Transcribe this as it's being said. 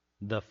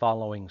The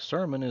following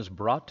sermon is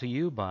brought to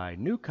you by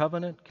New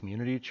Covenant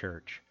Community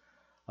Church,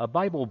 a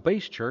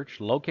Bible-based church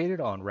located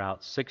on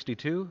Route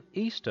 62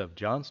 east of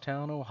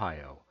Johnstown,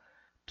 Ohio.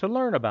 To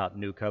learn about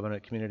New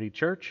Covenant Community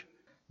Church,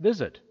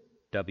 visit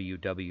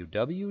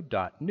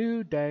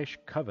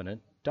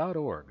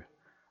www.new-covenant.org.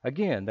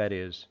 Again, that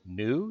is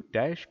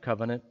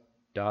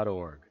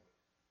new-covenant.org.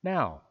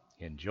 Now,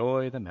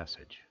 enjoy the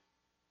message.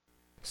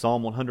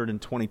 Psalm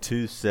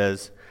 122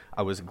 says,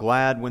 I was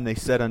glad when they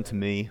said unto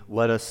me,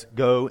 let us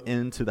go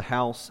into the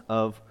house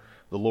of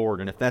the Lord.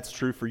 And if that's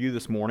true for you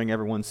this morning,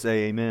 everyone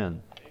say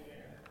amen.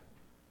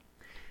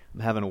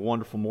 I'm having a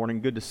wonderful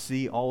morning. Good to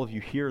see all of you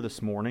here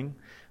this morning.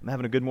 I'm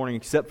having a good morning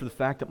except for the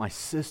fact that my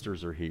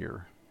sisters are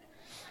here.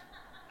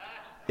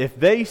 If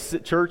they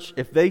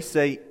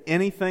say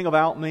anything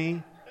about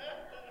me,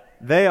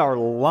 they are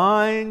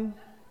lying.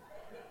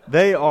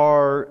 They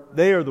are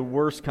the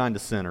worst kind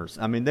of sinners.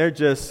 I mean,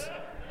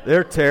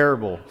 they're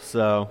terrible.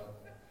 So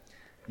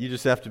you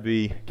just have to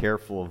be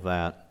careful of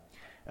that.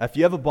 If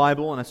you have a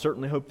Bible, and I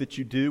certainly hope that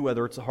you do,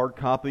 whether it's a hard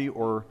copy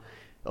or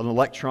an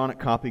electronic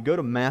copy, go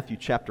to Matthew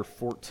chapter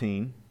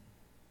 14.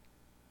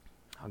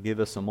 I'll give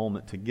us a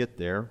moment to get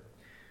there.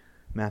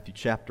 Matthew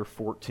chapter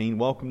 14.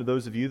 Welcome to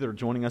those of you that are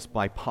joining us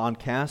by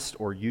podcast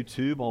or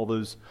YouTube, all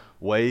those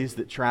ways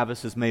that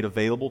Travis has made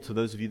available to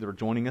those of you that are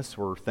joining us.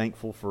 We're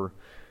thankful for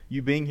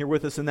you being here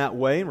with us in that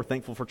way, and we're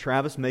thankful for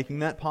Travis making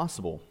that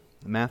possible.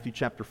 Matthew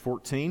chapter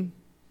 14.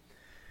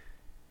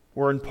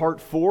 We're in part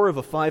 4 of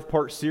a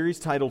 5-part series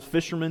titled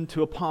Fisherman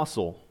to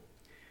Apostle.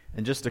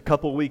 In just a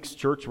couple weeks,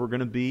 church, we're going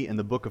to be in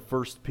the book of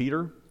 1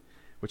 Peter,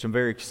 which I'm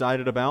very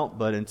excited about.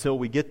 But until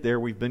we get there,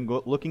 we've been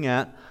looking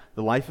at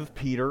the life of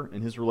Peter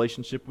and his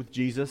relationship with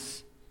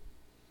Jesus.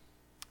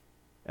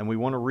 And we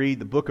want to read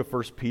the book of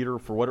 1 Peter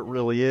for what it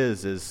really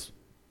is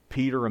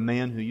Peter, a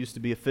man who used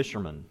to be a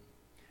fisherman.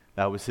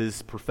 That was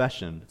his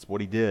profession. It's what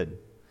he did.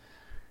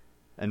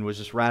 And was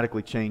just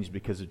radically changed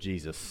because of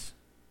Jesus.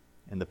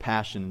 And the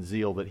passion and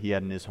zeal that he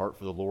had in his heart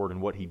for the Lord,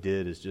 and what he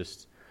did is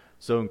just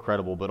so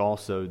incredible. But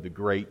also the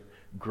great,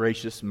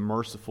 gracious,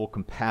 merciful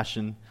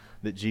compassion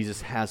that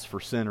Jesus has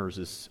for sinners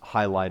is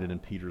highlighted in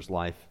Peter's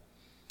life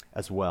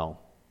as well.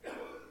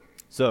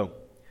 So,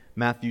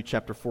 Matthew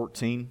chapter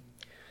 14.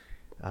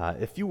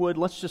 If you would,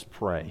 let's just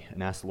pray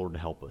and ask the Lord to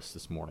help us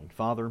this morning.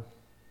 Father,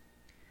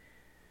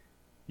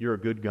 you're a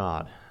good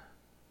God.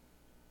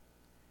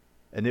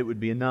 And it would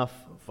be enough,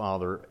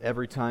 Father,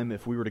 every time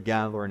if we were to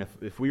gather and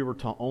if we were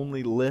to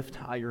only lift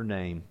high your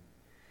name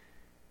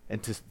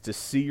and to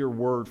see your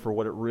word for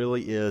what it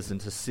really is and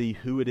to see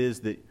who it is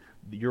that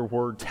your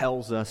word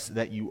tells us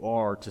that you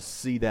are, to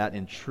see that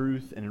in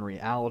truth and in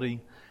reality,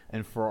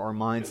 and for our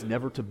minds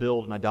never to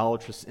build an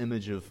idolatrous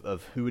image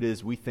of who it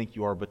is we think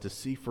you are, but to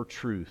see for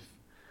truth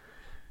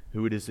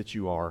who it is that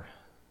you are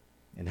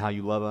and how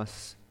you love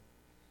us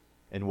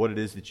and what it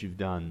is that you've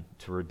done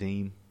to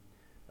redeem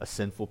a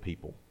sinful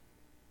people.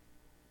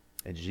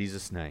 In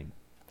Jesus' name.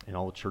 And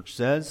all the church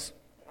says,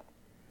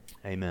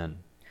 amen.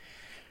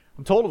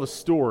 I'm told of a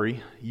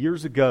story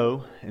years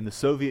ago in the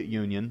Soviet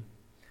Union.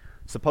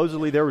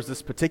 Supposedly there was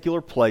this particular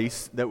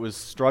place that was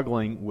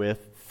struggling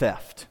with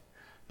theft,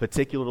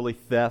 particularly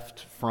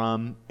theft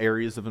from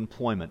areas of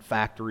employment,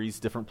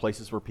 factories, different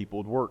places where people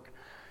would work.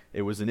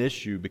 It was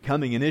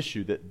becoming an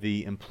issue that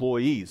the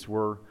employees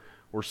were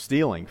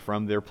stealing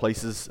from their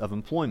places of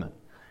employment.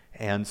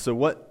 And so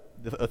what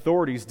the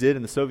authorities did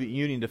in the Soviet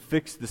Union to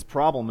fix this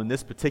problem in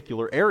this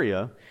particular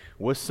area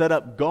was set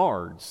up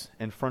guards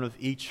in front of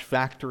each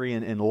factory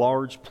and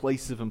large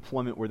places of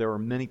employment where there were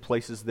many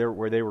places there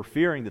where they were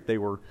fearing that they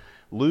were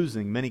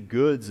losing many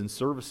goods and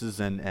services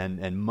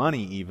and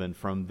money even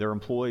from their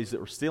employees that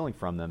were stealing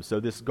from them.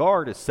 So this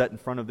guard is set in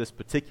front of this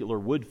particular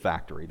wood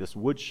factory, this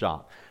wood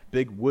shop,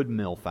 big wood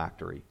mill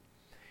factory.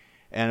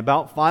 And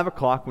about 5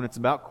 o'clock, when it's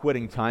about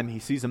quitting time, he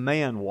sees a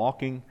man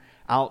walking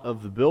out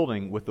of the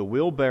building with a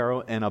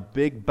wheelbarrow and a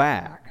big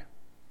bag.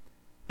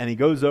 And he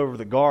goes over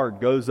to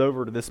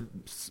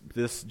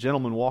this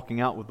gentleman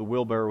walking out with the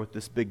wheelbarrow with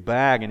this big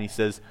bag, and he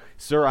says,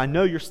 "Sir, I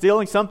know you're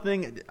stealing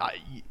something.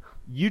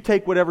 You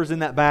take whatever's in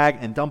that bag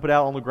and dump it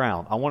out on the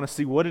ground. I want to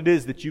see what it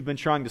is that you've been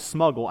trying to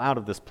smuggle out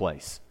of this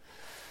place."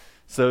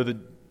 So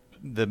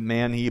the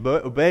man, he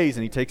obeys,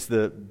 and he takes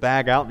the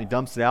bag out and he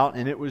dumps it out,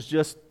 and it was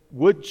just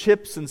wood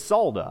chips and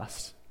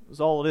sawdust. It was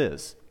all it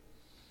is.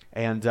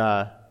 And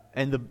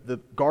the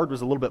guard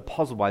was a little bit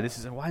puzzled by this.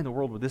 He said, why in the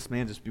world would this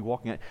man just be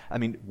walking out? I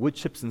mean, wood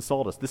chips and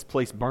sawdust. This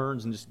place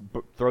burns and just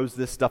throws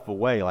this stuff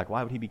away. Like,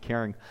 why would he be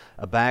carrying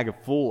a bag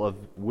full of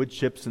wood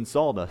chips and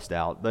sawdust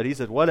out? But he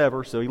said,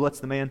 whatever. So he lets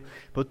the man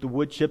put the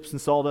wood chips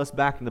and sawdust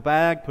back in the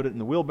bag, put it in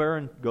the wheelbarrow,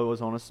 and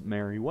goes on his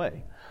merry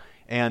way.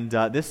 And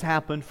this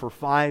happened for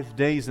 5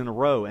 days in a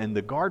row. And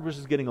the guard was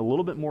just getting a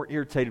little bit more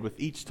irritated with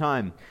each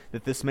time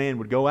that this man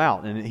would go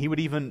out. And he would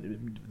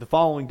even, the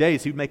following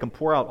days, he would make him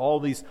pour out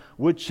all these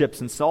wood chips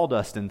and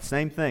sawdust. And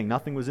same thing,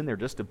 nothing was in there,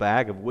 just a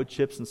bag of wood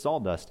chips and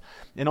sawdust.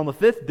 And on the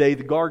 5th day,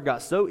 the guard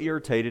got so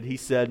irritated, he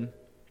said,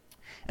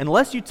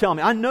 Unless you tell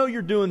me, I know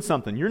you're doing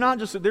something. You're not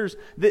just,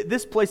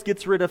 this place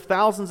gets rid of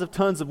thousands of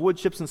tons of wood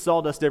chips and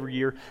sawdust every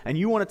year, and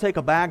you want to take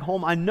a bag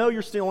home. I know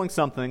you're stealing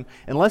something.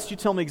 Unless you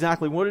tell me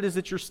exactly what it is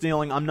that you're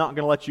stealing, I'm not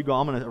going to let you go.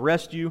 I'm going to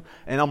arrest you,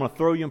 and I'm going to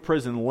throw you in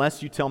prison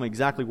unless you tell me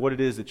exactly what it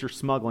is that you're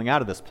smuggling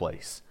out of this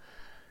place.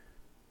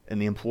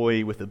 And the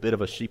employee, with a bit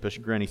of a sheepish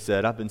grin, he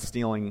said, I've been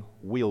stealing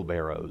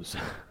wheelbarrows.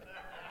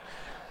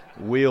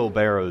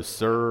 Wheelbarrows,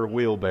 sir,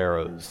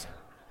 wheelbarrows.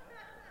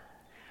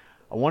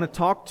 I want to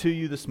talk to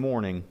you this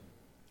morning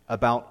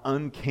about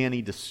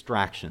uncanny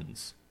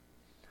distractions.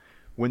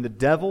 When the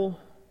devil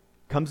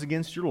comes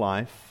against your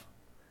life,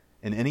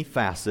 in any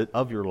facet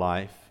of your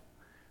life,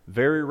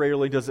 very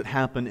rarely does it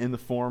happen in the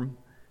form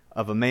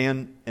of a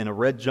man in a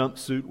red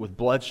jumpsuit with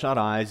bloodshot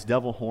eyes,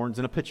 devil horns,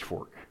 and a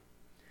pitchfork.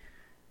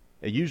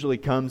 It usually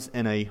comes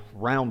in a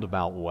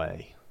roundabout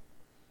way,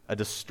 a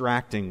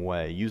distracting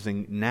way,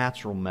 using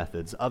natural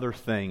methods, other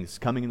things,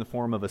 coming in the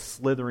form of a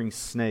slithering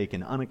snake,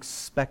 an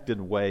unexpected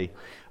way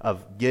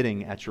of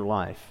getting at your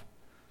life.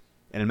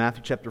 And in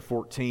Matthew chapter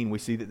 14, we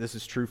see that this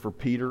is true for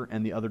Peter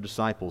and the other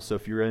disciples. So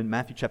if you're in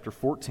Matthew chapter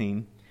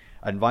 14,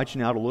 I invite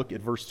you now to look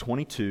at verse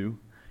 22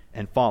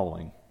 and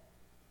following.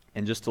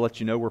 And just to let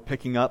you know, we're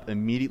picking up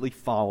immediately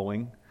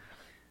following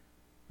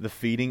the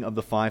feeding of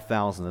the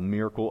 5,000, the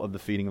miracle of the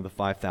feeding of the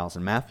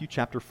 5,000. Matthew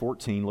chapter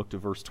 14, look to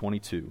verse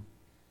 22.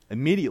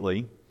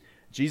 Immediately,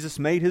 Jesus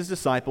made his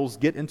disciples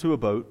get into a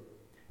boat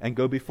and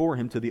go before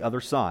him to the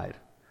other side,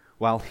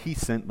 while he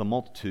sent the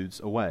multitudes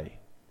away.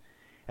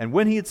 And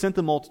when he had sent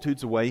the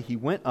multitudes away, he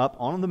went up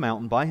on the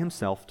mountain by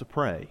himself to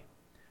pray.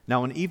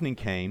 Now when evening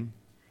came,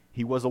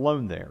 he was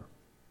alone there.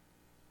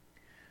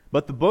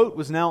 But the boat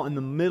was now in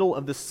the middle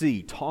of the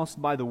sea, tossed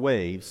by the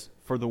waves,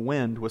 for the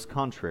wind was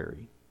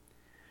contrary.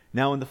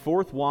 Now in the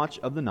fourth watch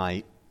of the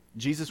night,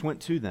 Jesus went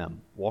to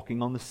them,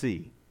 walking on the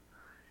sea.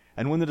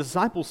 And when the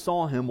disciples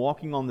saw him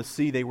walking on the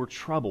sea, they were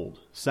troubled,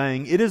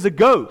 saying, "It is a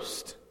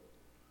ghost!"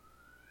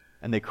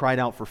 And they cried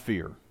out for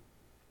fear.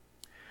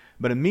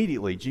 But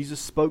immediately Jesus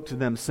spoke to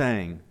them,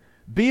 saying,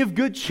 "Be of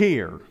good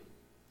cheer.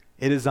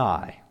 It is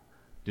I.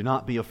 Do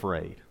not be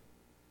afraid."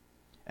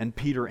 And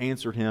Peter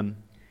answered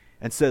him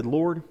and said,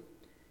 "Lord,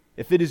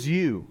 if it is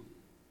you,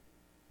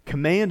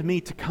 command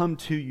me to come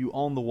to you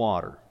on the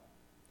water."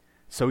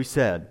 So he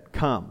said,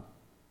 "Come."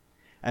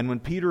 And when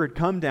Peter had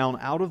come down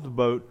out of the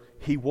boat,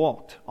 he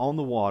walked on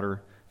the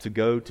water to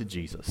go to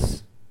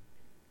Jesus.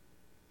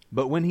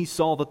 But when he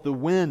saw that the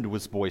wind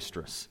was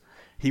boisterous,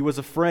 he was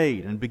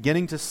afraid, and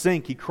beginning to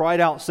sink, he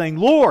cried out, saying,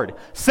 "Lord,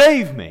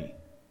 save me!"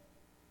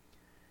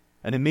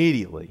 And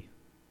immediately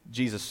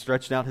Jesus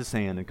stretched out his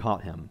hand and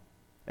caught him,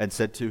 and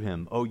said to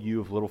him, "O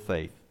you of little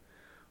faith,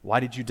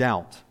 why did you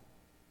doubt?"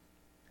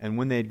 And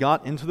when they had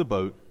got into the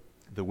boat,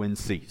 the wind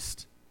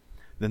ceased.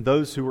 Then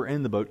those who were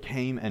in the boat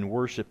came and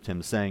worshipped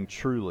him, saying,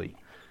 "Truly,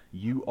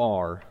 you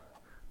are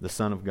the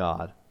Son of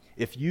God."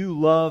 If you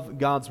love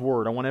God's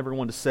Word, I want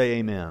everyone to say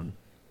amen.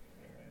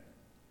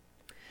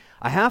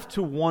 I have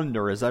to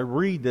wonder, as I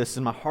read this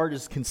and my heart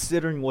is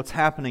considering what's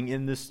happening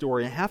in this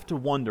story, I have to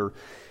wonder,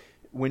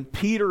 when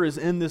Peter is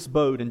in this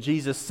boat and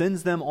Jesus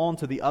sends them on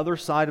to the other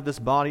side of this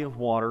body of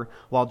water,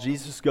 while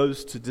Jesus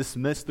goes to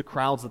dismiss the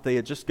crowds that they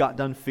had just got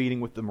done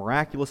feeding with the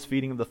miraculous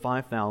feeding of the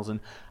 5,000,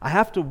 I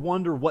have to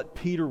wonder what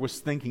Peter was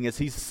thinking as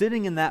he's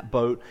sitting in that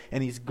boat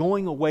and he's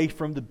going away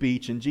from the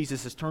beach and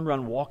Jesus has turned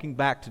around walking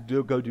back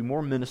to go do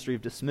more ministry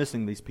of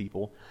dismissing these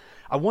people.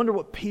 I wonder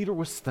what Peter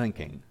was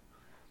thinking.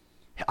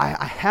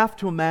 I have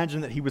to imagine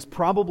that he was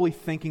probably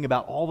thinking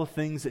about all the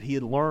things that he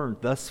had learned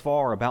thus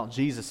far about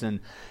Jesus, and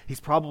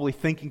he's probably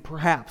thinking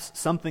perhaps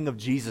something of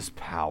Jesus'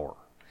 power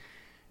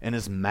and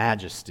His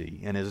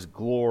majesty and His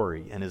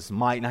glory and His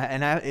might.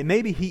 And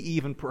maybe he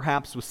even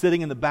perhaps was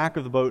sitting in the back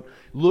of the boat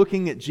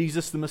looking at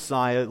Jesus the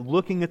Messiah,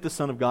 looking at the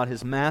Son of God,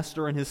 His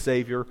Master and His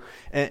Savior,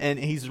 and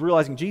he's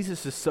realizing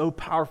Jesus is so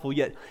powerful,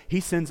 yet He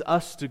sends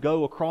us to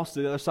go across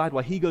to the other side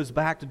while He goes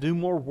back to do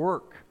more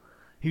work.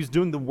 He was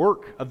doing the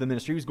work of the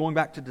ministry. He was going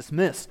back to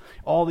dismiss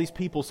all these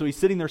people. So he's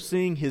sitting there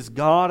seeing his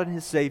God and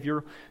his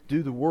Savior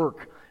do the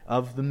work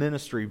of the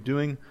ministry,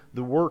 doing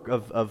the work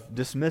of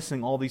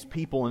dismissing all these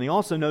people. And he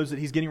also knows that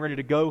he's getting ready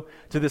to go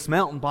to this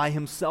mountain by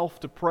himself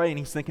to pray. And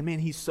he's thinking, man,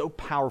 he's so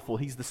powerful.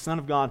 He's the Son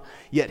of God,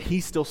 yet he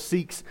still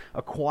seeks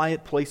a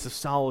quiet place of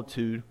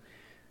solitude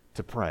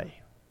to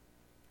pray.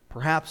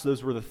 Perhaps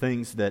those were the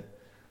things that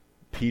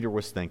Peter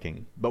was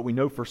thinking. But we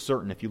know for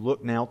certain, if you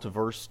look now to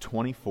verse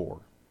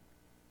 24,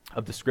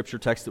 of the scripture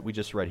text that we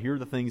just read, here are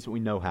the things that we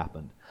know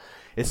happened.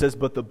 It says,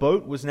 "But the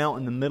boat was now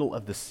in the middle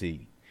of the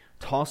sea,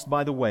 tossed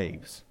by the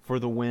waves, for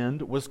the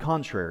wind was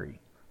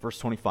contrary." Verse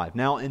 25.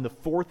 "Now in the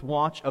fourth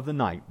watch of the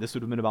night," this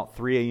would have been about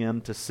 3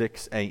 a.m. to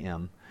 6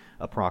 a.m.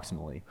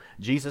 approximately,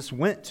 "Jesus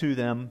went to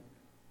them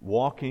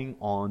walking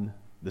on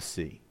the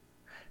sea."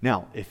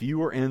 Now, if you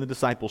were in the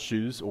disciples'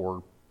 shoes,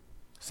 or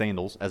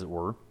sandals as it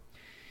were,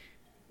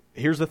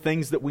 here's the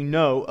things that we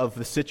know of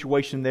the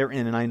situation they're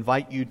in, and I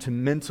invite you to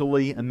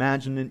mentally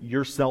imagine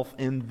yourself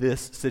in this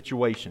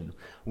situation.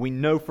 We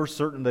know for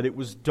certain that it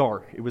was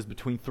dark. It was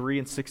between 3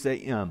 and 6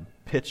 a.m.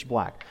 pitch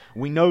black.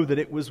 We know that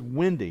it was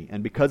windy,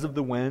 and because of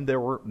the wind, there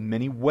were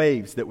many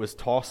waves that was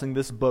tossing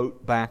this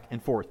boat back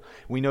and forth.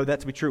 We know that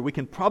to be true. We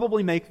can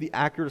probably make the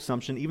accurate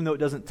assumption, even though it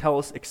doesn't tell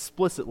us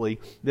explicitly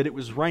that it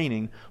was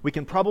raining, we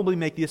can probably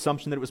make the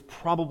assumption that it was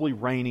probably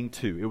raining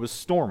too. It was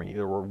stormy.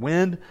 There were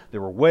wind,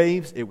 there were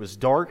waves, it was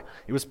dark.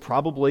 It was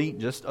probably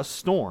just a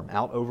storm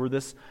out over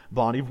this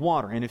body of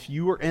water. And if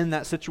you were in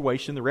that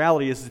situation, the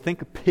reality is to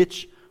think of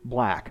pitch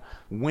black,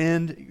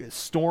 wind,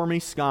 stormy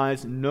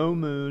skies, no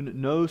moon,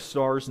 no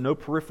stars, no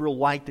peripheral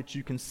light that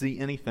you can see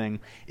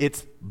anything.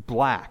 It's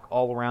black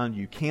all around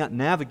you. You can't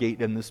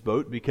navigate in this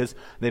boat because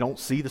they don't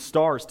see the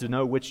stars to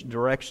know which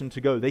direction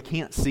to go. They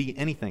can't see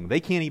anything.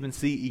 They can't even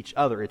see each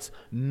other. It's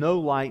no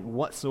light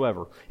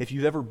whatsoever. If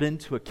you've ever been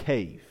to a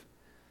cave,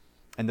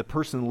 and the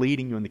person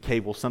leading you in the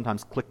cave will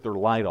sometimes click their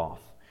light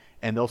off,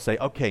 and they'll say,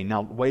 okay,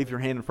 now wave your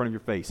hand in front of your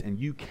face, and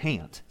you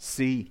can't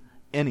see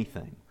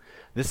anything.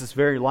 This is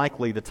very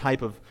likely the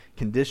type of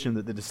condition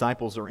that the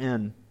disciples are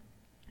in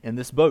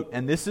this boat.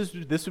 And this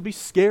would be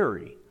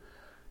scary.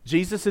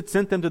 Jesus had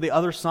sent them to the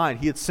other side.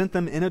 He had sent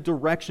them in a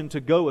direction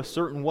to go a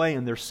certain way,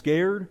 and they're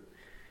scared.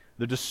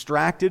 They're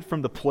distracted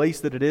from the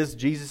place that it is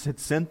Jesus had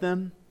sent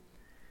them.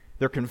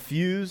 They're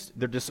confused.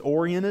 They're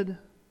disoriented.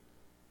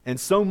 And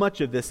so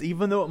much of this,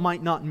 even though it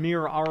might not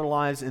mirror our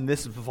lives in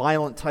this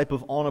violent type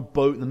of on a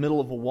boat in the middle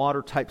of a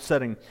water type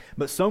setting,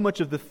 but so much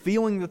of the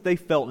feeling that they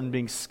felt in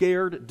being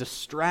scared,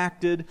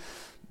 distracted,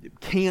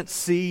 can't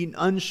see,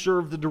 unsure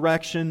of the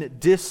direction,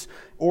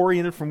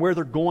 disoriented from where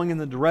they're going in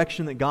the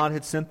direction that God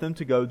had sent them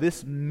to go,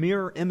 this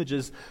mirror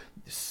images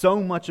so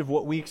much of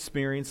what we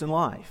experience in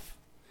life.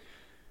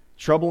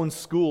 Trouble in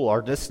school,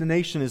 our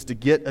destination is to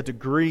get a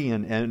degree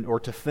or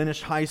to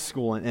finish high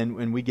school,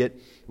 and we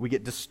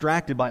get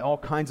distracted by all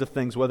kinds of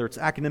things, whether it's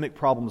academic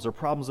problems or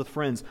problems with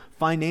friends,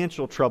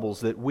 financial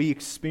troubles that we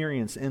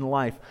experience in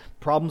life,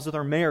 problems with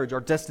our marriage.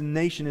 Our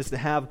destination is to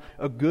have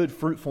a good,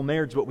 fruitful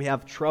marriage, but we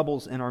have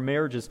troubles in our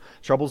marriages,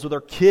 troubles with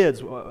our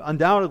kids.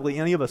 Undoubtedly,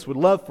 any of us would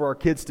love for our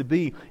kids to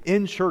be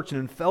in church and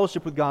in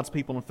fellowship with God's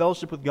people and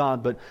fellowship with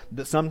God, but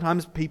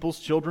sometimes people's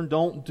children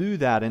don't do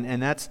that,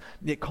 and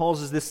it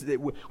causes this.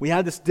 We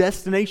had this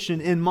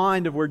destination in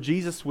mind of where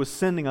Jesus was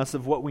sending us,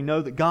 of what we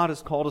know that God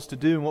has called us to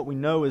do and what we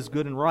know is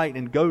good and right,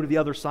 and go to the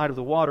other side of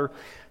the water,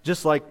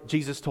 just like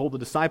Jesus told the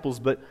disciples,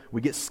 but we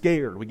get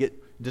scared, we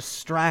get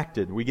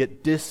distracted, we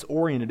get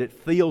disoriented. It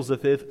feels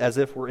as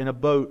if we're in a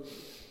boat,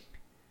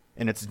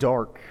 and it's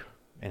dark,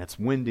 and it's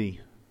windy,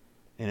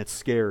 and it's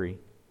scary.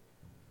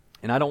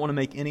 And I don't want to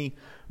make any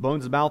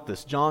bones about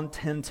this. John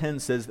 10:10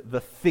 says,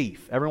 the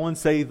thief. Everyone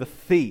say the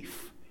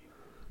thief.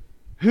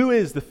 Who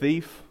is the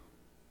thief?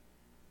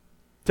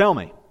 Tell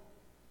me.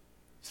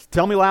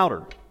 Tell me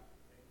louder.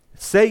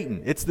 It's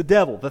Satan. It's the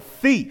devil. The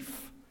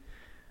thief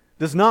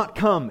does not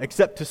come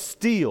except to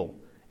steal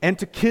and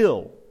to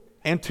kill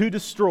and to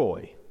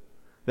destroy.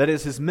 That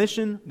is his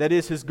mission. That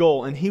is his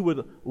goal. And he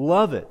would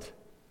love it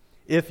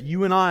if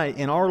you and I,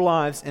 in our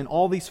lives, in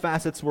all these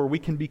facets where we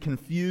can be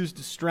confused,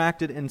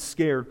 distracted, and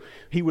scared,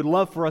 he would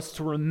love for us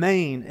to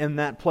remain in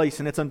that place.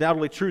 And it's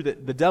undoubtedly true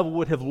that the devil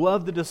would have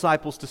loved the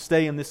disciples to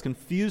stay in this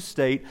confused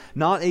state,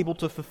 not able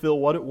to fulfill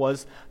what it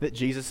was that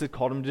Jesus had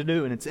called them to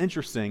do. And it's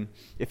interesting,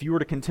 if you were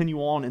to continue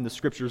on in the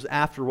Scriptures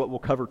after what we'll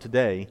cover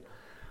today,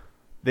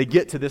 they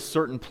get to this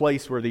certain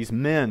place where these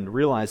men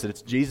realize that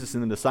it's Jesus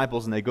and the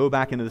disciples, and they go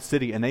back into the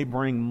city and they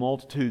bring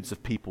multitudes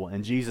of people,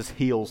 and Jesus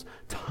heals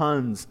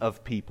tons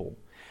of people.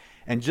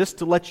 And just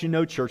to let you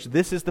know, church,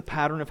 this is the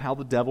pattern of how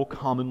the devil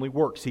commonly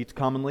works. He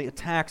commonly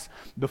attacks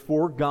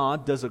before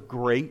God does a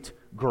great,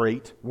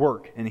 great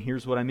work. And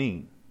here's what I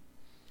mean.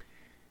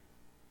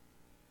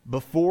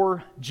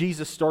 Before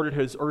Jesus started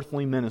his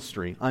earthly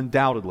ministry,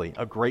 undoubtedly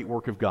a great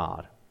work of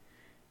God,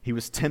 he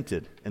was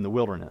tempted in the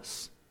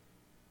wilderness.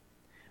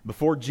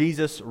 Before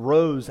Jesus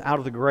rose out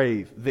of the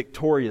grave,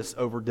 victorious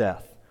over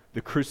death,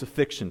 the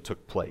crucifixion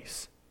took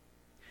place.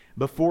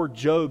 Before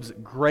Job's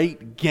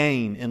great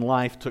gain in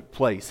life took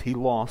place, he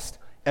lost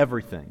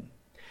everything.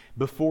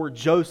 Before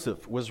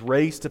Joseph was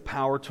raised to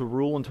power to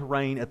rule and to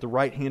reign at the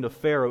right hand of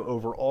Pharaoh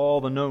over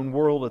all the known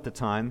world at the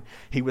time,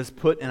 he was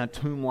put in a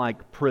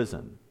tomb-like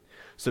prison.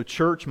 So,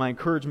 church, my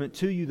encouragement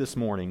to you this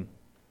morning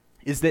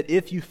is that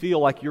if you feel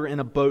like you're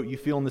in a boat, you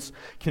feel in this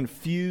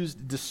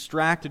confused,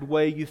 distracted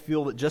way, you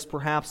feel that just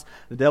perhaps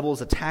the devil is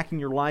attacking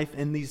your life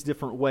in these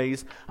different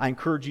ways, I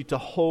encourage you to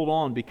hold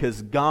on,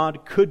 because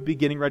God could be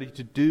getting ready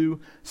to do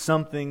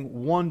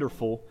something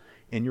wonderful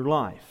in your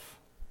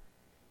life.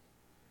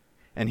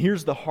 And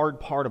here's the hard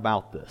part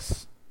about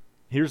this.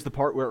 Here's the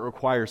part where it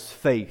requires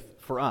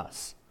faith for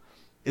us,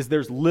 is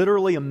there's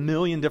literally 1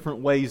 million different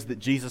ways that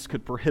Jesus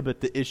could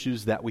prohibit the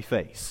issues that we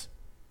face.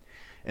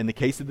 In the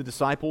case of the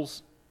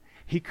disciples,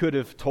 he could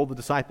have told the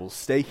disciples,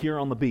 stay here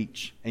on the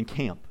beach and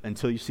camp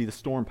until you see the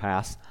storm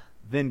pass,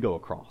 then go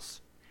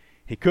across.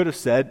 He could have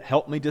said,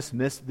 help me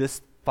dismiss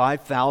this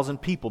 5,000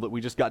 people that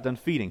we just got done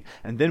feeding,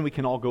 and then we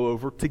can all go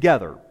over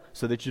together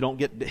so that you don't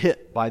get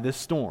hit by this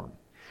storm.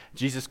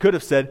 Jesus could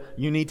have said,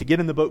 you need to get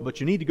in the boat, but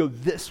you need to go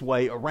this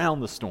way around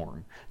the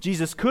storm.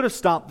 Jesus could have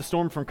stopped the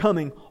storm from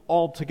coming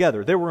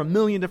altogether. There were a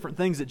million different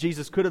things that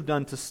Jesus could have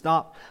done to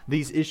stop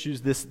these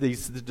issues,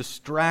 the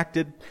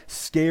distracted,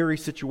 scary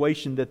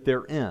situation that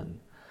they're in.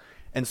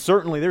 And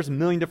certainly there's a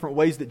million different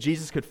ways that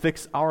Jesus could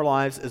fix our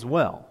lives as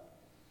well.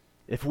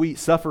 If we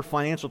suffer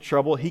financial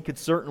trouble, He could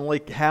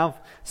certainly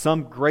have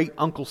some great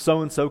Uncle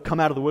so-and-so come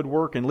out of the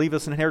woodwork and leave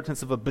us an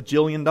inheritance of $1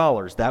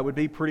 bajillion. That would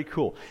be pretty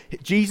cool.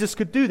 Jesus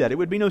could do that. It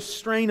would be no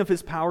strain of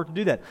His power to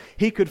do that.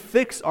 He could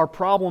fix our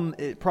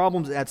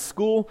problems at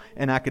school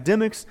and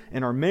academics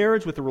and our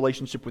marriage with the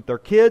relationship with our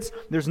kids.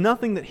 There's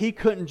nothing that He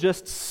couldn't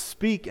just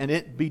speak and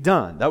it be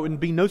done. That would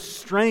be no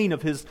strain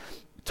of His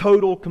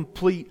total,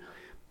 complete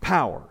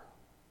power.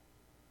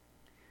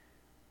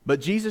 But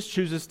Jesus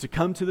chooses to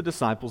come to the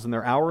disciples in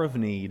their hour of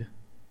need,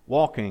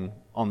 walking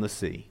on the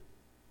sea.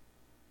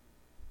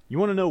 You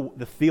want to know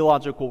the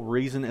theological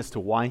reason as to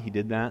why He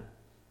did that?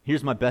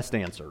 Here's my best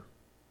answer.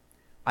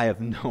 I have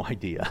no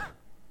idea.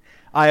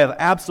 I have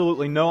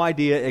absolutely no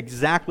idea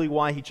exactly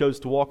why He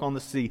chose to walk on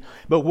the sea.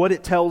 But what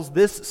it tells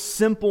this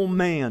simple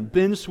man,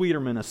 Ben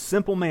Sweeterman, a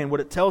simple man, what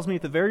it tells me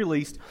at the very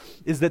least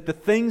is that the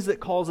things that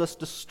cause us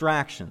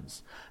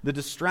distractions, the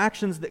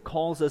distractions that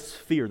cause us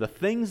fear, the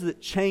things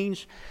that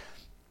change,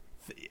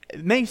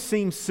 it may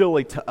seem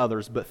silly to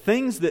others, but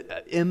things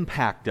that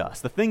impact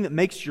us, the thing that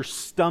makes your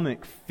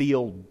stomach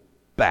feel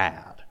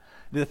bad,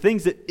 the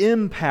things that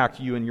impact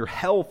you and your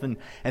health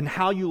and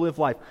how you live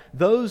life,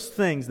 those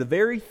things, the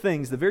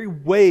very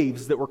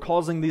waves that were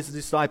causing these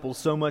disciples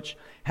so much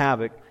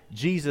havoc,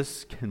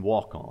 Jesus can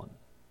walk on.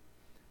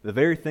 The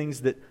very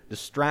things that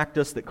distract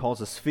us, that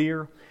cause us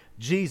fear,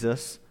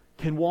 Jesus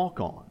can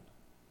walk on.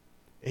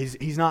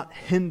 He's not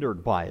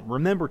hindered by it.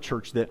 Remember,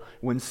 church, that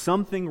when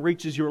something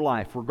reaches your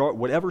life,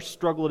 whatever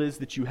struggle it is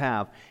that you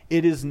have,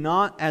 it is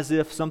not as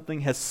if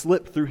something has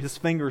slipped through His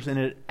fingers and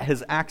it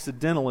has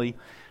accidentally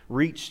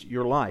reached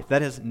your life.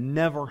 That has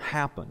never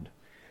happened.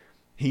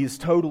 He is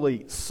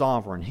totally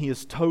sovereign. He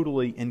is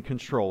totally in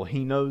control.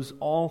 He knows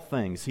all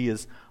things. He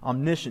is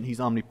omniscient. He's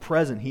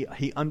omnipresent.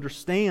 He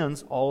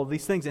understands all of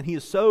these things. And He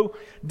is so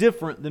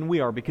different than we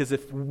are, because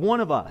if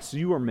one of us,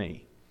 you or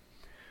me,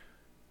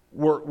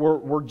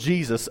 were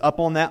Jesus up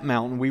on that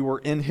mountain, we were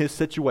in His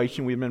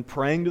situation, we've been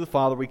praying to the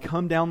Father, we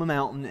come down the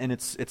mountain and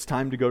it's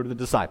time to go to the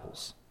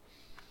disciples.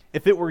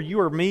 If it were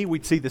you or me,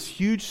 we'd see this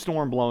huge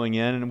storm blowing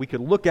in and we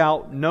could look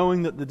out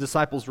knowing that the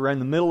disciples were in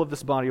the middle of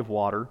this body of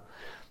water,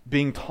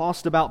 being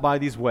tossed about by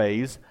these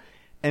waves,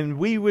 and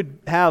we would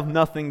have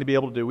nothing to be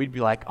able to do. We'd be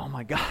like, oh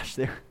my gosh,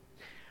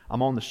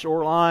 I'm on the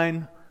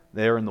shoreline,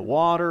 they're in the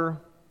water,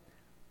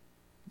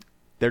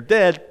 they're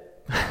dead.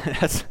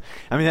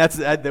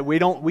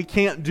 We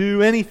can't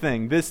do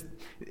anything.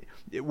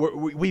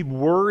 We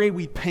worry,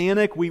 we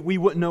panic, we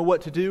wouldn't know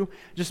what to do.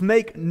 Just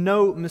make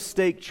no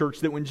mistake,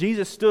 church, that when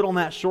Jesus stood on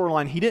that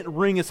shoreline, He didn't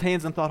wring His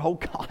hands and thought, oh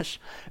gosh,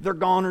 they're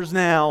goners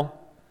now.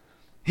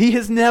 He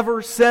has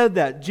never said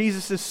that.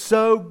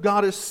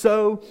 God is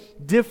so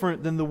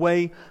different than the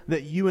way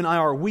that you and I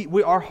are.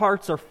 Our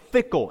hearts are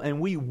fickle, and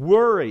we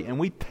worry, and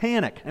we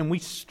panic, and we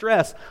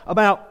stress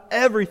about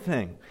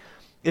everything.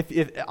 If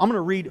I'm going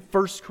to read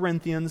 1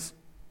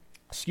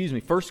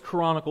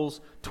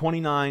 Chronicles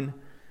 29,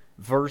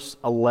 verse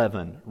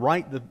 11.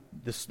 Write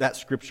that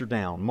scripture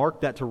down. Mark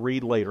that to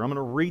read later. I'm going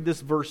to read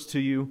this verse to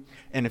you,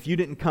 and if you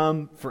didn't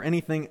come for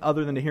anything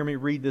other than to hear me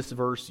read this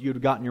verse, you'd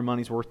have gotten your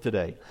money's worth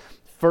today.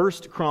 1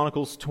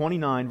 Chronicles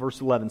 29,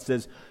 verse 11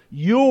 says,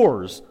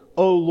 "Yours,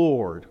 O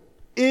Lord,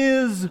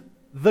 is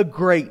the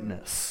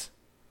greatness."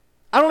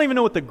 I don't even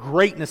know what the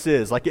greatness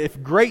is. Like,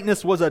 if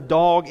greatness was a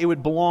dog, it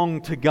would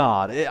belong to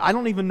God. I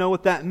don't even know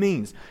what that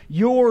means.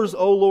 Yours,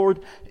 O Lord,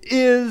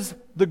 is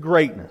the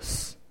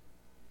greatness,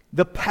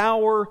 the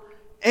power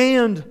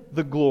and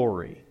the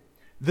glory,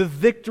 the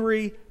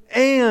victory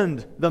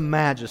and the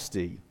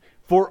majesty.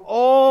 For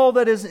all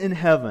that is in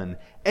heaven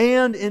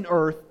and in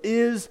earth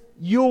is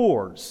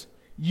yours.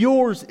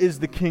 Yours is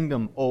the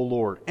kingdom, O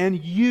Lord,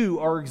 and you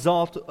are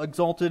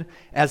exalted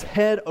as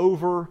head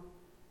over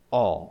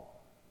all.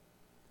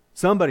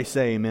 Somebody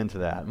say amen to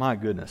that. My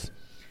goodness.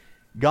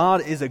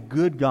 God is a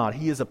good God.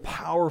 He is a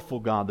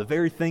powerful God. The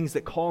very things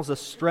that cause us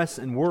stress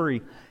and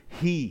worry,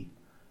 He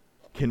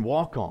can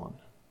walk on.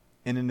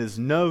 And it is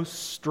no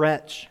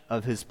stretch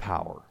of His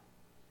power.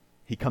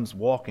 He comes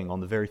walking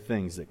on the very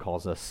things that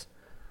cause us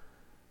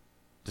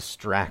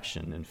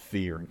distraction and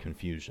fear and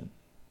confusion.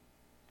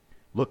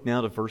 Look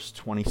now to verse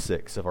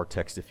 26 of our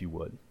text, if you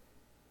would.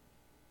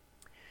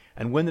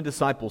 "And when the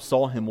disciples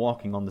saw Him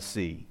walking on the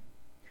sea,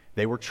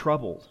 they were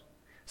troubled,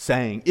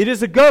 saying, 'It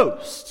is a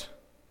ghost!'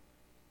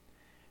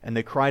 And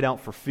they cried out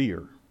for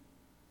fear.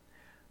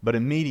 But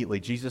immediately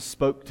Jesus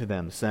spoke to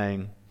them,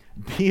 saying,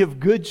 'Be of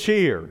good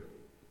cheer.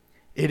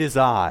 It is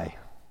I.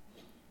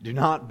 Do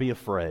not be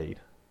afraid.'"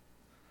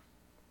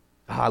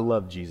 I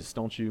love Jesus,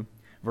 don't you?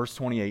 Verse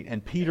 28,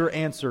 "And Peter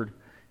answered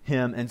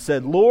Him and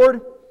said,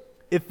 'Lord,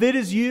 if it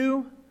is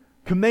you,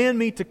 command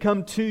me to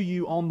come to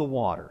you on the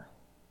water.'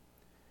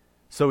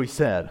 So He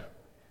said,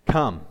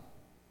 'Come.'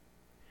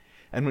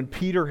 And when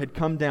Peter had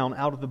come down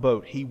out of the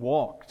boat, he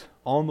walked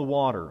on the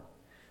water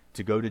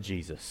to go to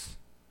Jesus.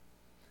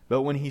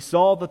 But when he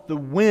saw that the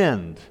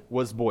wind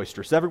was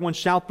boisterous, everyone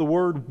shout the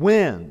word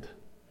wind.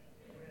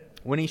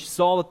 When he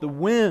saw that the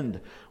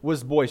wind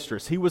was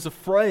boisterous, he was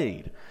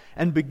afraid,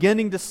 and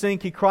beginning to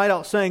sink, he cried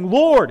out, saying,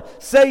 Lord,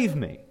 save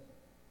me.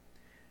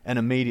 And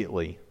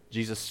immediately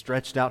Jesus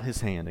stretched out his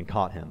hand and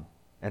caught him,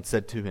 and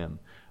said to him,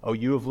 O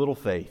you of little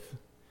faith,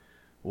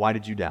 why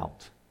did you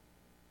doubt?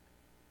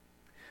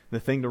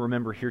 The thing to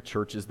remember here,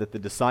 church, is that the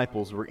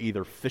disciples were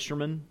either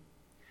fishermen,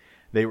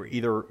 they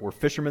were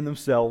fishermen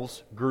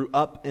themselves, grew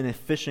up in a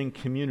fishing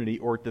community,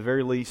 or at the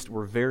very least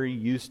were very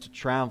used to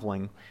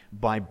traveling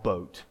by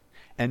boat.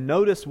 And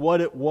notice what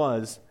it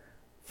was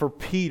for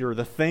Peter,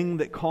 the thing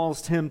that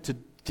caused him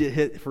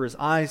for his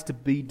eyes to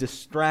be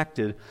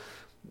distracted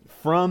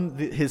from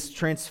his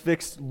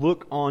transfixed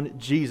look on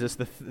Jesus.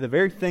 The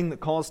very thing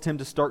that caused him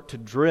to start to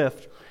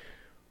drift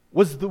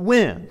was the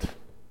wind.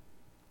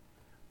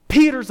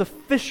 Peter's a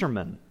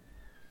fisherman.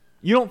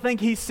 You don't think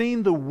he's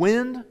seen the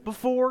wind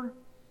before?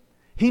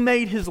 He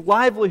made his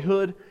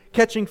livelihood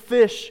catching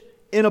fish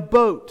in a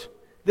boat.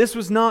 This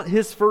was not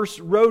his first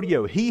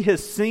rodeo. He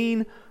has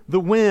seen the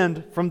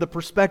wind from the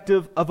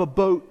perspective of a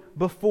boat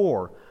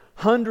before.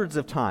 Hundreds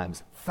of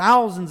times,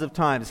 thousands of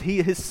times,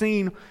 he has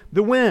seen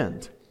the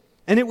wind.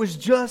 And it was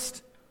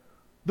just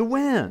the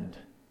wind.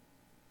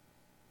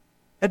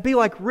 It'd be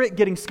like Rick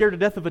getting scared to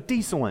death of a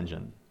diesel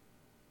engine.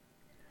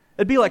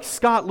 It'd be like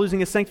Scott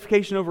losing his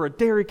sanctification over a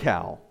dairy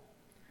cow.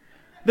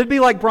 It'd be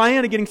like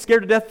Brianna getting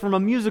scared to death from a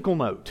musical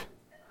note.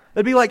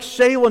 It'd be like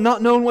Shayla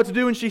not knowing what to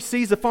do when she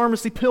sees a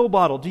pharmacy pill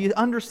bottle. Do you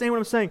understand what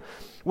I'm saying?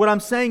 What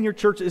I'm saying here,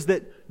 church, is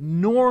that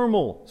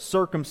normal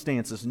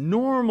circumstances,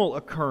 normal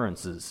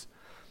occurrences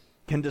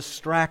can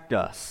distract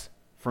us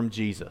from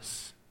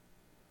Jesus.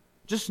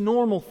 Just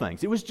normal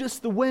things. It was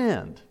just the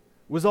wind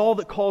was all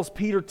that caused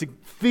Peter to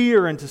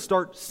fear and to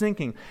start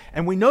sinking.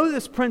 And we know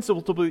this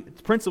principle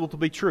to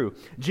be true.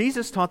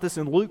 Jesus taught this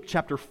in Luke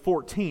chapter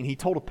 14. He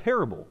told a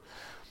parable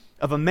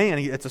of a man.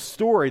 It's a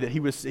story that he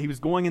was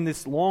going in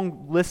this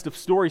long list of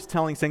stories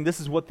saying this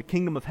is what the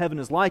kingdom of heaven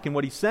is like. And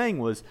what he's saying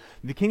was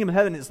the kingdom of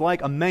heaven is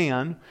like a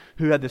man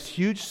who had this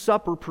huge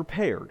supper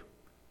prepared.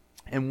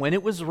 And when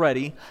it was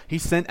ready, he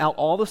sent out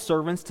all the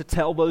servants to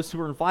tell those who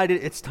were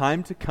invited, it's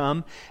time to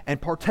come and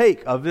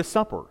partake of this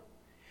supper.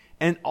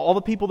 And all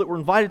the people that were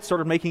invited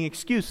started making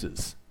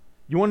excuses.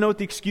 You want to know what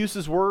the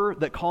excuses were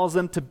that caused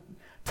them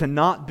to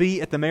not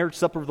be at the marriage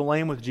supper of the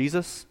Lamb with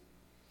Jesus?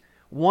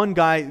 One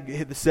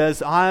guy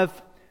says, I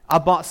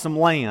bought some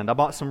land, I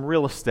bought some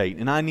real estate,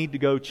 and I need to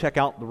go check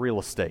out the real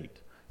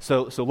estate.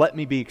 So let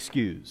me be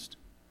excused.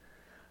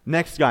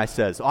 Next guy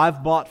says,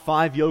 I've bought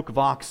 5 yoke of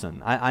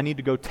oxen. I need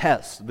to go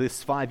test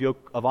this 5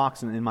 yoke of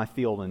oxen in my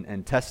field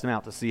and test them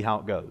out to see how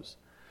it goes.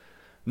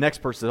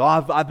 Next person says,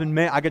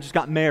 I just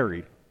got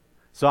married,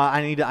 so I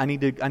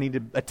need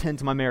to attend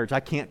to my marriage. I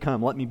can't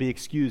come. Let me be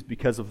excused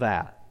because of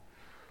that.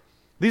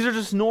 These are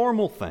just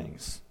normal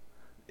things.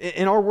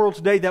 In our world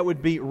today, that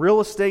would be real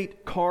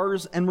estate,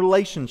 cars, and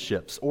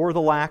relationships, or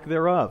the lack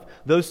thereof.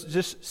 Those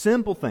just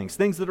simple things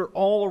that are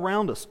all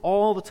around us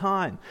all the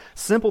time.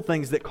 Simple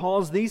things that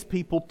cause these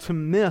people to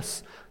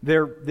miss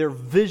their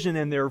vision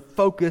and their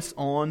focus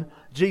on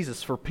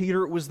Jesus. For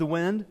Peter, it was the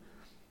wind.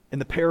 In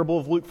the parable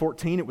of Luke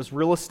 14, it was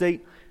real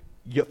estate,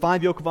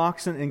 5 yoke of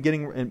oxen, and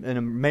getting in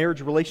a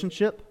marriage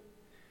relationship.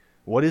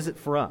 What is it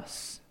for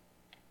us?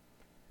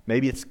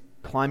 Maybe it's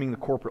climbing the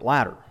corporate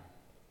ladder.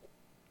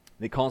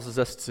 It causes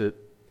us to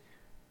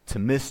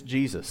miss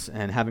Jesus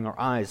and having our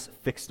eyes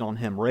fixed on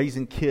Him.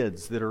 Raising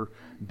kids that are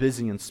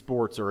busy in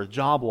sports, or a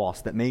job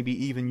loss that maybe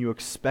even you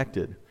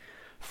expected.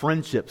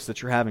 Friendships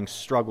that you're having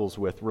struggles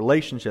with.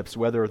 Relationships,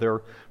 whether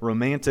they're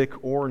romantic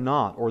or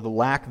not, or the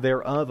lack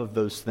thereof of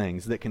those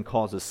things that can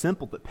cause us.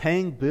 Simple, but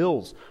paying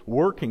bills,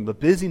 working, the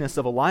busyness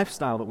of a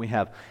lifestyle that we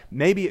have.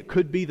 Maybe it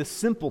could be the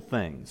simple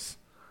things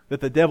that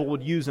the devil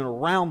would use in a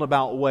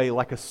roundabout way,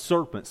 like a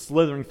serpent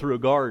slithering through a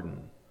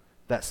garden.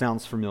 That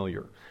sounds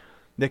familiar.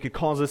 That could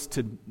cause us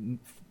to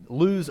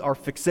lose our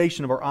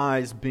fixation of our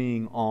eyes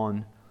being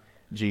on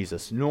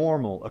Jesus.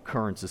 Normal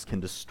occurrences can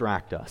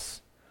distract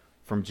us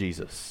from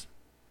Jesus.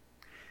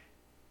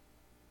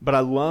 But I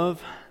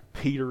love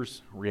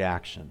Peter's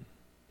reaction.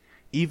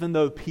 Even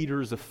though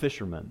Peter's a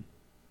fisherman,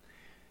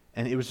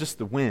 and it was just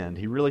the wind,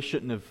 he really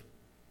shouldn't have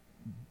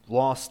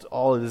lost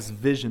all of his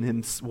vision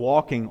in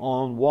walking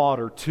on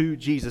water to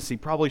Jesus. He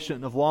probably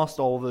shouldn't have lost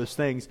all of those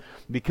things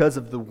because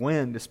of the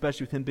wind,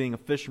 especially with him being a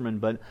fisherman.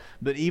 But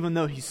even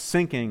though he's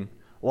sinking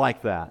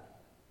like that,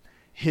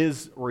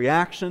 his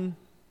reaction,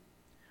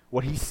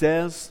 what he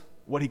says,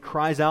 what he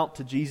cries out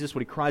to Jesus,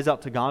 what he cries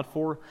out to God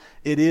for,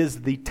 it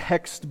is the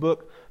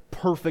textbook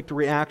perfect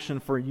reaction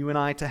for you and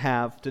I to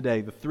have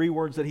today. The 3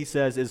 words that he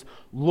says is,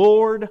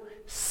 Lord,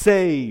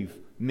 save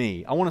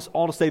me. I want us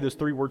all to say those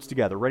 3 words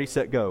together. Ready,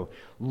 set, go.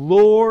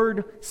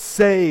 Lord,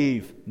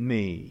 save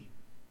me.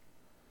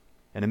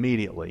 And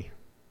immediately,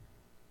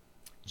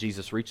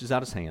 Jesus reaches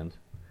out his hand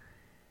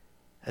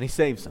and he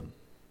saves him.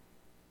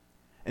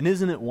 And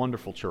isn't it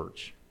wonderful,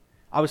 church?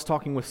 I was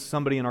talking with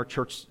somebody in our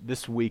church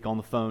this week on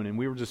the phone, and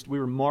we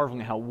were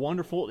marveling at how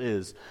wonderful it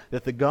is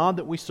that the God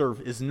that we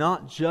serve is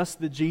not just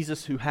the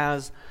Jesus who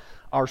has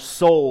our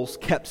souls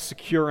kept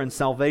secure in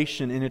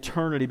salvation in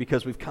eternity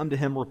because we've come to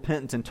Him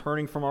repentant and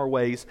turning from our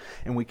ways,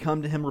 and we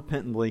come to Him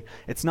repentantly.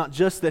 It's not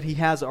just that He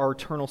has our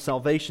eternal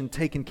salvation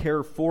taken care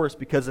of for us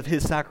because of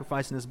His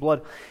sacrifice and His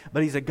blood,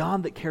 but He's a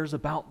God that cares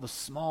about the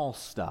small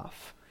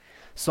stuff.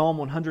 Psalm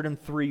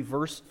 103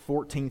 verse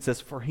 14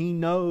 says, "For He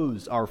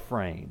knows our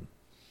frame.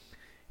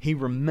 He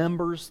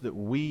remembers that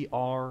we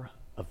are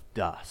of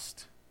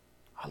dust."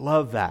 I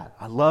love that.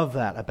 I love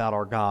that about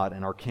our God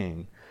and our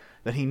King,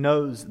 that He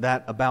knows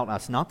that about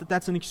us. Not that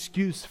that's an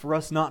excuse for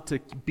us not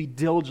to be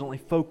diligently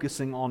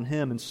focusing on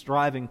Him and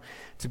striving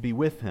to be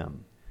with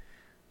Him.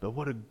 But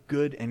what a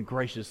good and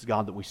gracious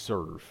God that we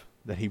serve,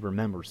 that He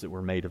remembers that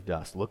we're made of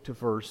dust. Look to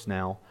verse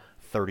now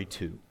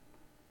 32.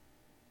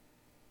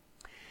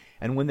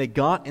 "And when they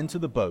got into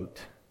the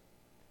boat,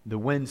 the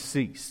wind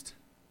ceased,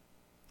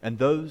 and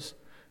those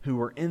who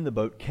were in the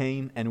boat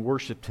came and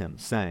worshipped Him,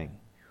 saying,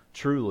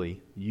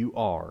 'Truly you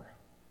are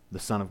the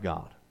Son of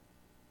God.'"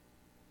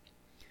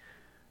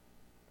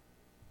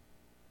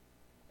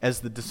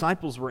 As the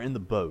disciples were in the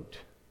boat,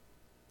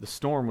 the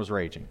storm was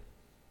raging.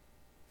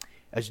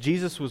 As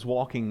Jesus was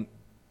walking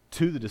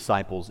to the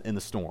disciples in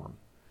the storm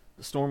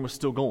was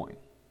still going.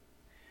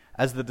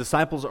 As the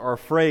disciples are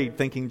afraid,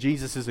 thinking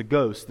Jesus is a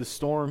ghost, the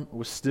storm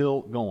was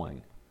still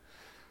going.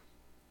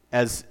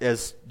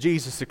 As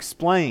Jesus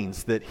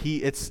explains that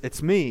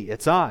it's me,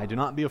 it's I, do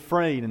not be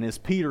afraid, and as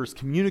Peter's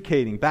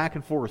communicating back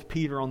and forth,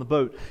 Peter on the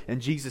boat and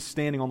Jesus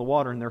standing on the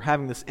water, and they're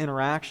having this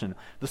interaction,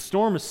 the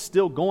storm is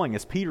still going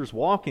as Peter's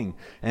walking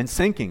and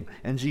sinking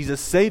and Jesus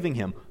saving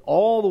him.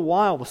 All the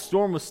while the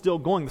storm was still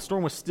going. The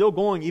storm was still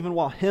going even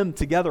while him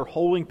together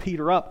holding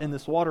Peter up in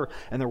this water,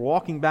 and they're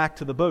walking back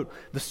to the boat.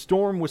 The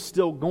storm was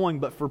still going,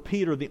 but for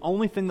Peter the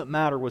only thing that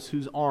mattered was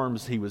whose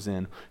arms he was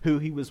in, who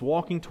he was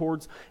walking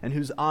towards, and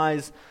his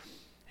eyes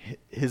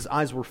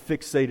were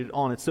fixated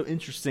on. It's so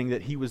interesting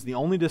that he was the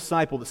only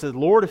disciple that said,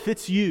 "Lord, if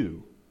it's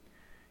you,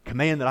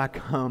 command that I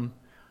come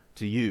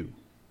to you."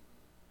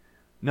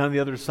 None of the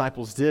other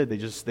disciples did.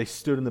 They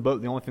stood in the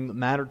boat. The only thing that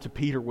mattered to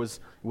Peter was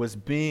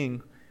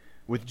being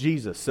with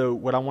Jesus. So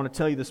what I want to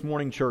tell you this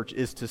morning, church,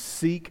 is to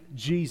seek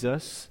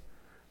Jesus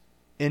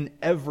in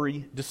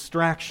every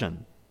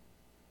distraction.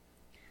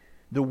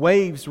 The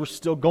waves were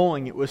still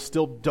going. It was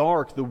still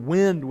dark. The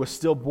wind was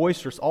still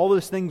boisterous. All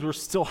those things were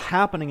still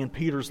happening in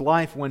Peter's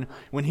life when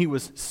he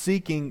was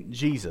seeking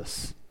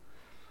Jesus.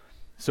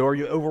 So are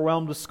you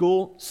overwhelmed with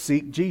school?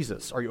 Seek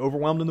Jesus. Are you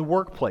overwhelmed in the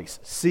workplace?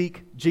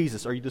 Seek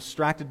Jesus. Are you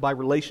distracted by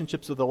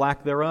relationships or the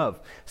lack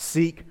thereof?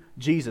 Seek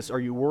Jesus. Are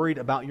you worried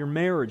about your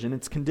marriage and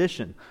its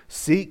condition?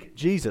 Seek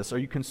Jesus. Are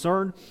you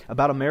concerned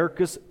about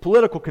America's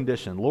political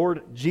condition?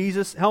 Lord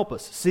Jesus, help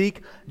us.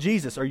 Seek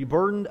Jesus. Are you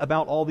burdened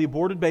about all the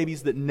aborted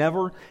babies that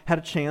never had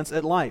a chance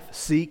at life?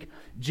 Seek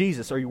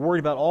Jesus. Are you worried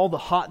about all the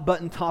hot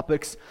button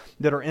topics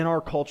that are in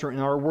our culture, in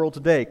our world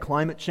today?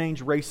 Climate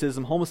change,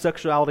 racism,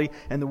 homosexuality,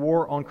 and the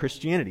war on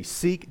Christianity.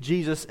 Seek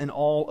Jesus in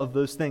all of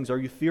those things. Are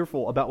you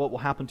fearful about what will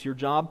happen to your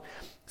job?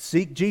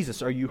 Seek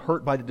Jesus. Are you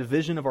hurt by the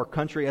division of our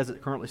country as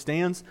it currently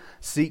stands?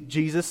 Seek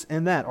Jesus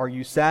in that. Are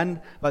you saddened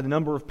by the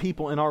number of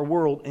people in our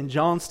world, in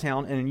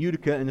Johnstown and in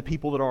Utica, and the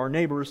people that are our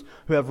neighbors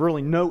who have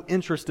really no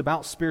interest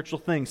about spiritual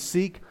things?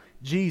 Seek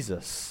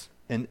Jesus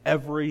in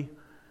every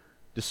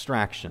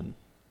distraction.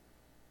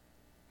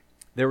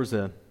 There was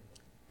a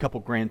couple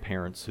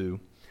grandparents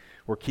who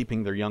were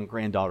keeping their young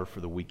granddaughter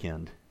for the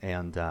weekend,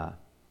 and the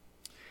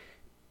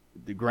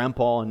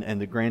grandpa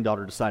and the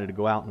granddaughter decided to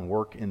go out and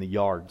work in the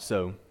yard.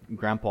 So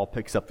Grandpa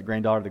picks up the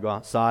granddaughter to go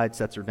outside,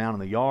 sets her down in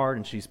the yard,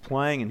 and she's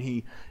playing, and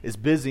he is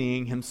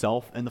busying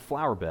himself in the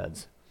flower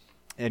beds.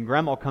 And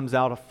Grandma comes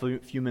out a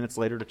few minutes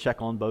later to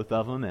check on both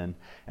of them,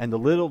 and the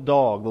little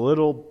dog,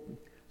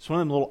 it's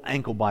one of them little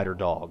ankle biter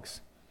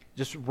dogs,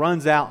 just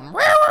runs out and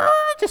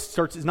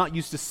is not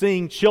used to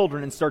seeing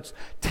children and starts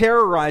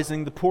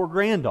terrorizing the poor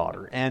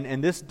granddaughter.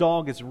 And this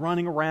dog is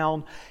running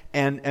around,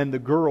 and the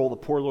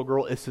poor little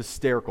girl, is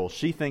hysterical.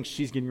 She thinks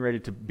she's getting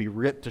ready to be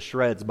ripped to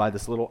shreds by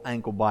this little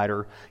ankle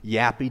biter,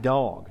 yappy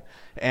dog.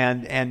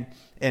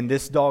 And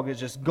this dog is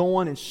just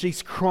going, and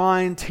she's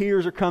crying,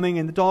 tears are coming,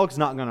 and the dog's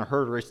not going to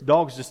hurt her. The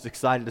dog's just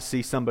excited to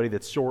see somebody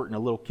that's short and a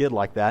little kid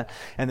like that.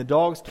 And the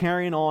dog's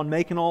carrying on,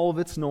 making all of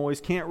its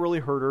noise, can't really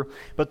hurt her.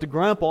 But the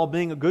grandpa,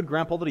 being a good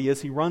grandpa that he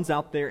is, he runs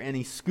out there and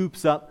he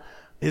scoops up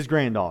his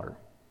granddaughter.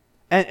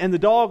 And the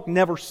dog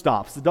never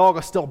stops. The dog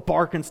is still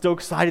barking, still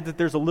excited that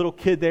there's a little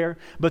kid there.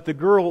 But the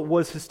girl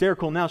was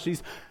hysterical. Now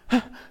she's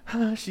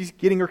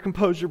getting her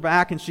composure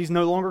back, and she's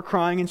no longer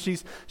crying, and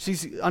she's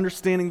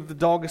understanding that the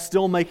dog is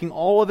still making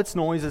all of its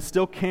noise. It's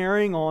still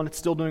carrying on. It's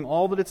still doing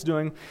all that it's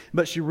doing.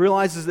 But she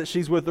realizes that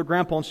she's with her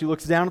grandpa, and she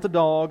looks down at the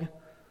dog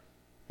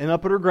and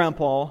up at her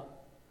grandpa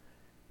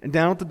and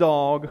down at the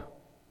dog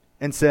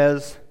and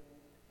says,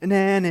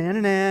 "Na, na,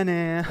 na, na,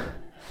 na."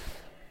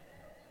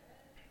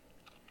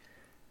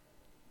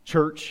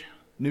 Church,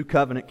 New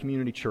Covenant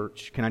Community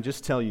Church, can I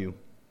just tell you,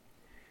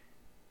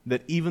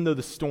 that even though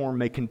the storm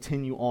may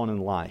continue on in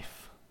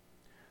life,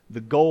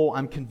 the goal,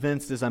 I'm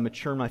convinced as I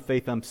mature in my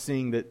faith, I'm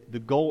seeing that the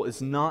goal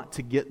is not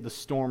to get the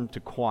storm to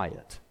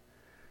quiet,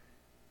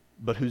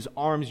 but whose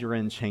arms you're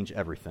in change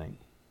everything.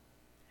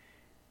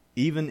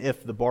 Even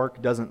if the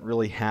bark doesn't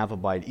really have a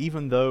bite,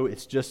 even though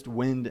it's just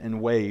wind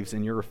and waves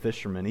and you're a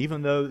fisherman,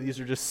 even though these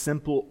are just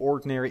simple,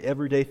 ordinary,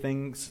 everyday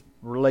things,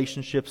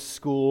 relationships,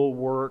 school,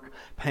 work,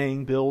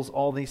 paying bills,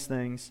 all these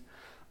things,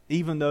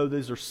 even though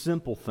these are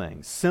simple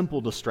things,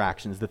 simple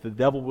distractions that the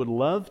devil would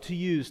love to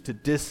use to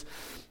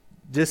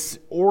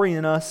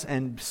disorient us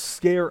and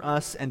scare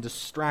us and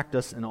distract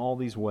us in all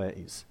these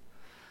ways,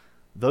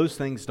 those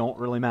things don't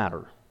really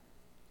matter.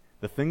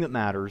 The thing that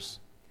matters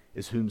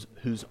is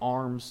whose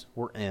arms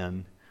we're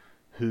in,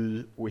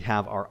 who we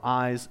have our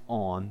eyes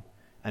on,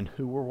 and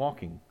who we're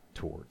walking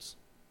towards.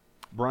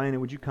 Brian,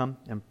 would you come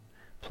and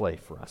play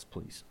for us,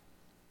 please?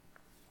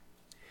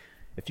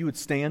 If you would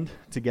stand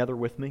together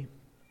with me,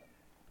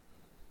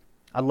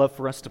 I'd love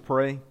for us to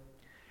pray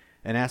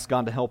and ask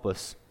God to help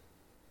us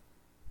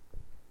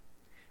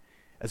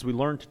as we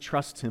learn to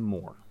trust Him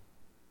more,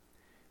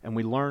 and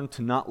we learn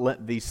to not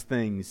let these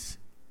things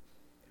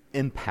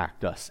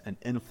impact us and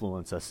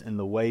influence us in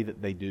the way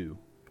that they do.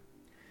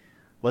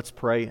 Let's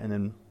pray and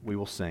then we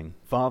will sing.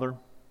 Father,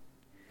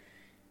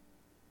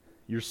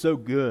 you're so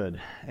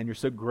good and you're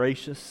so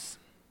gracious.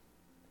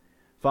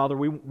 Father,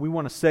 we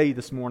want to say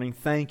this morning,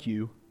 thank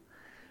you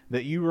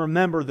that you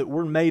remember that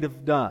we're made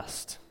of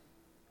dust.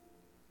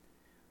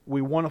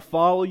 We want to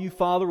follow you,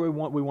 Father. We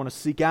want to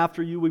seek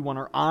after you. We want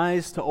our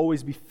eyes to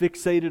always be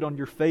fixated on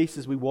your face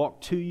as we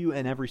walk to you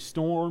in every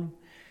storm.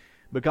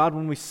 But God,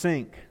 when we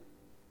sink,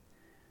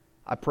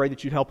 I pray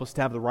that you'd help us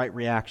to have the right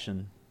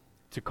reaction,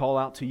 to call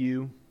out to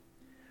you,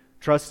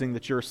 trusting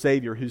that you're a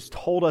Savior who's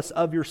told us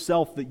of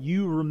yourself, that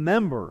you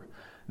remember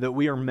that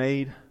we are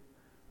made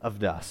of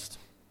dust.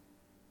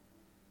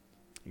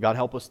 God,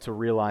 help us to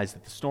realize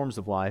that the storms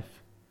of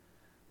life,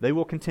 they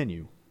will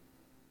continue.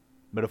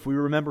 But if we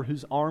remember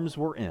whose arms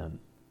we're in,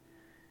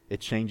 it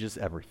changes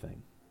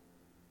everything.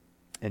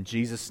 In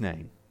Jesus'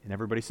 name. And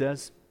everybody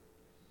says,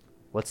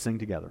 let's sing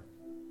together.